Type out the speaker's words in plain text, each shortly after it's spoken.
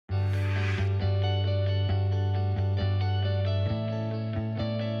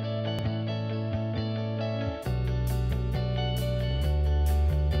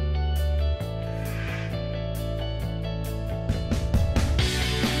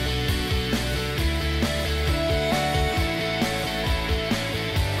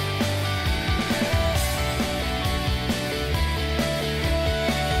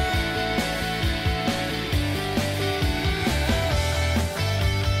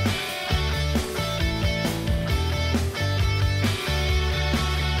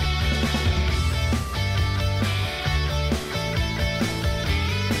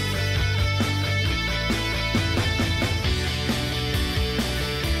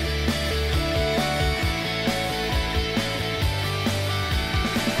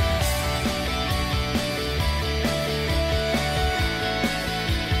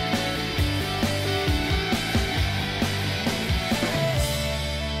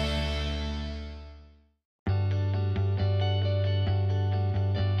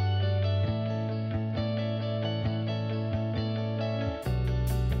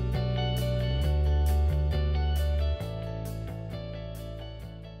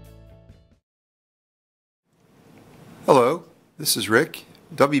Hello, this is Rick,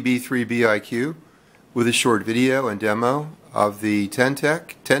 WB3BIQ, with a short video and demo of the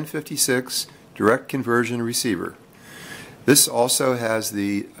TenTec 1056 direct conversion receiver. This also has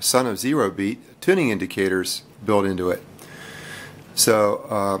the Son-of-Zerobeat tuning indicators built into it.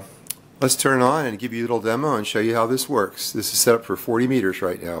 So let's turn it on and give you a little demo and show you how this works. This is set up for 40 meters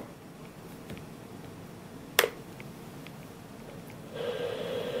right now.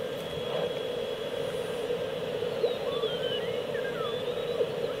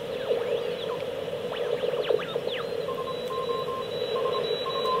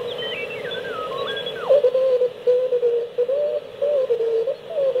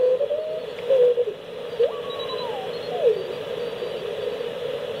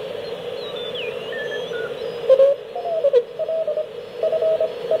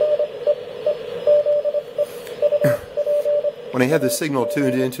 When I have the signal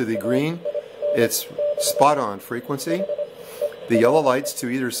tuned into the green, it's spot on frequency. The yellow lights to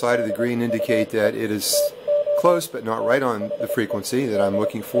either side of the green indicate that it is close but not right on the frequency that I'm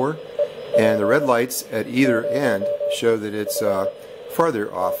looking for. And the red lights at either end show that it's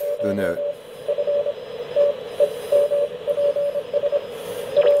farther off the note.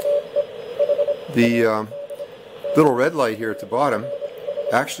 The little red light here at the bottom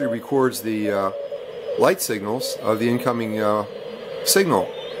actually records the light signals of the incoming signal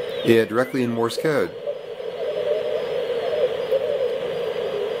directly in Morse code.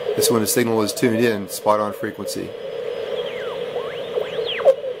 This is when the signal is tuned in, spot on frequency.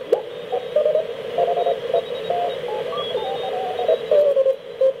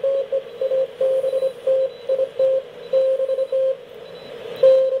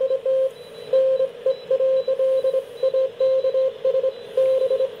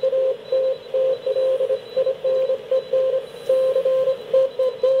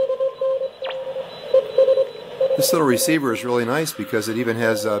 This little receiver is really nice because it even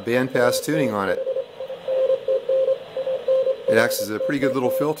has bandpass tuning on it. It acts as a pretty good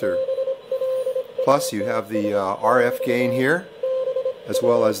little filter. Plus you have the RF gain here as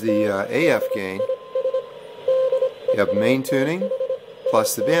well as the AF gain. You have main tuning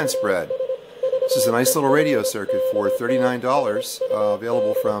plus the band spread. This is a nice little radio circuit for $39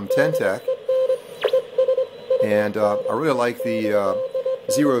 available from TenTec. And I really like the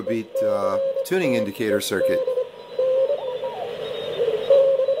Zerobeat tuning indicator circuit.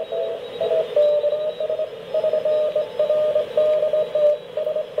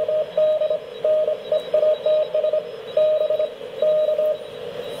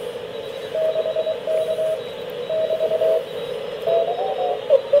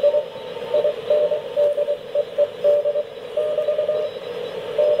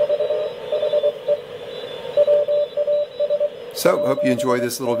 So, hope you enjoyed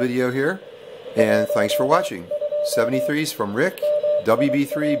this little video here, and thanks for watching. 73's from Rick,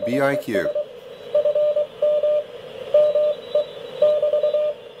 WB3BIQ.